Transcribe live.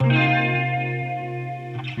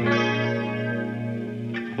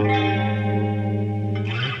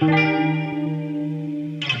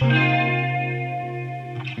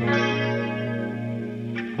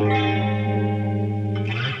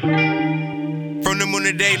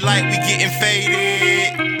of daylight, we getting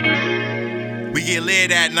faded. We get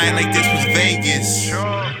lit at night like this was Vegas.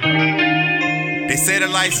 They say the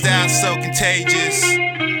lifestyle's so contagious.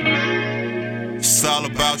 It's all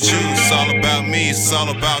about you, it's all about me, it's all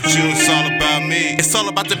about you, it's all about me. It's all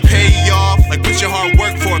about the payoff, like put your hard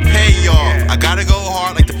work for a payoff. I gotta go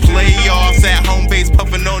hard like the playoffs, at home base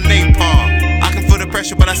puffin' on napalm. I can feel the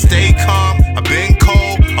pressure but I stay calm. I've been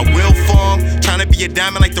cold, I will form. Tryna be a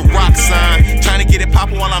diamond like the rock sign. Tryna get it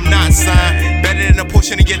poppin' while I'm not signed. Better than a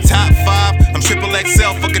portion of your top 5. I'm triple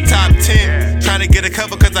XL, fuck a top 10. Tryna get a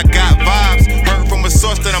cover cause I got vibes. Heard from a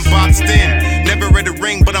source that I'm boxed in. Never read a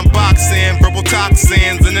ring but I'm boxing. Verbal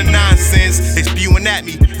toxins and the nonsense they spewing at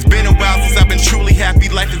me. It's been a while since I've been truly happy.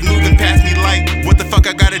 Life is moving past me like what the fuck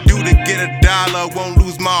I gotta do to get a dollar. Won't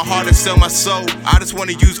lose my heart or sell my soul. I just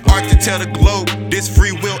wanna use art to tell the globe this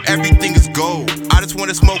free will, everything is gold. I just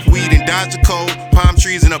wanna smoke weed and dodge the cold. Palm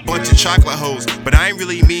trees and a bunch of chocolate hoes. But I ain't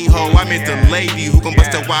really mean hoe, I meant the lady who gon'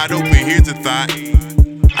 bust that wide open. Here's the thought,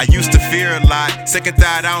 I used to fear a lot. Second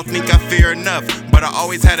thought, I don't think I fear enough. But I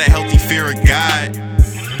always had a healthy fear of God.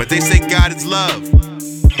 But they say God is love,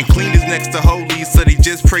 and clean is next to holy, so they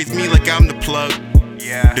just praise me like I'm the plug.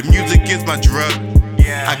 The music is my drug,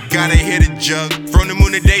 I gotta hit a jug. From the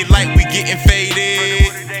moon to daylight, we getting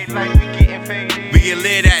faded. We get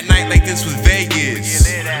lit at night like this was Vegas.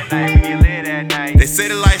 They say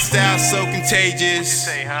the lifestyle's so contagious.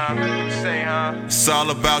 It's all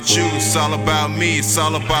about you, it's all about me, it's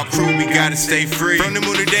all about crew, we gotta stay free. From the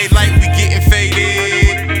moon to daylight, we getting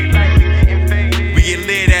faded. We get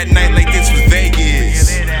lit at night like this was Vegas.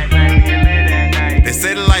 They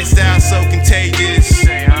say the lifestyle's so contagious.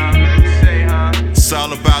 It's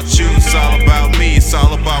all about you, it's all about me, it's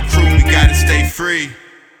all about crew, we gotta stay free.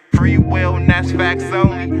 Free will and that's facts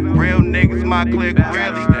only. Real niggas my clique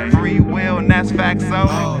really. Free will and that's facts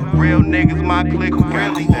only. Real niggas my clique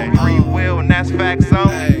really. Free will and that's facts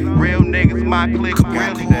only. Real niggas my clique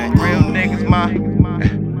really. Real niggas my.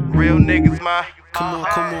 Real niggas my. Come on,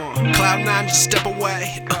 come on. Cloud9, just step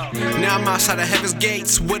away. Now I'm outside of heaven's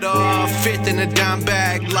gates with a fifth in a dime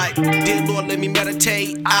bag. Like, dear Lord, let me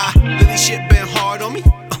meditate. Really shit been hard on me.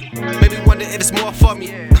 Maybe one day it's more for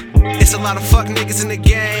me. It's a lot of fuck niggas in the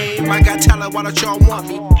game. I got talent, why don't y'all want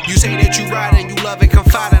me? You say that you ride and you love and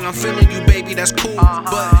confide, and I'm feeling you, baby, that's cool.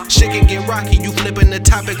 But shit can get rocky, you flipping the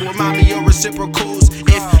topic, remind me of reciprocals.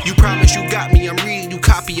 If you promise you got me, I'm reading you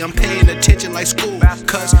copy, I'm paying attention like school.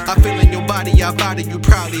 Cause I'm feeling your body, I body you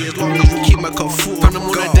proudly, as long as you keep my cup full. From the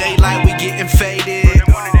moon to daylight, we getting faded.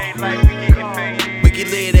 We get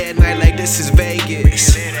lit at night like this is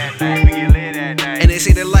Vegas. And they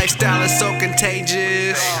say the lifestyle is so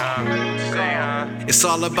contagious. It's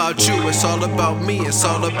all about you, it's all about me, it's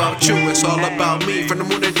all about you, it's all about me. From the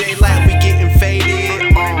moon to daylight, we getting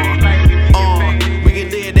faded. We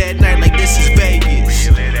get lit at night like this is Vegas.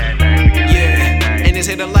 Yeah, and they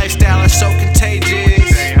say the lifestyle is so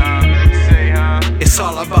contagious. It's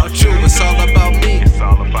all about you, it's all about me. It's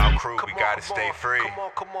all about crew, we gotta stay free. Come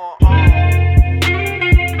on, come on.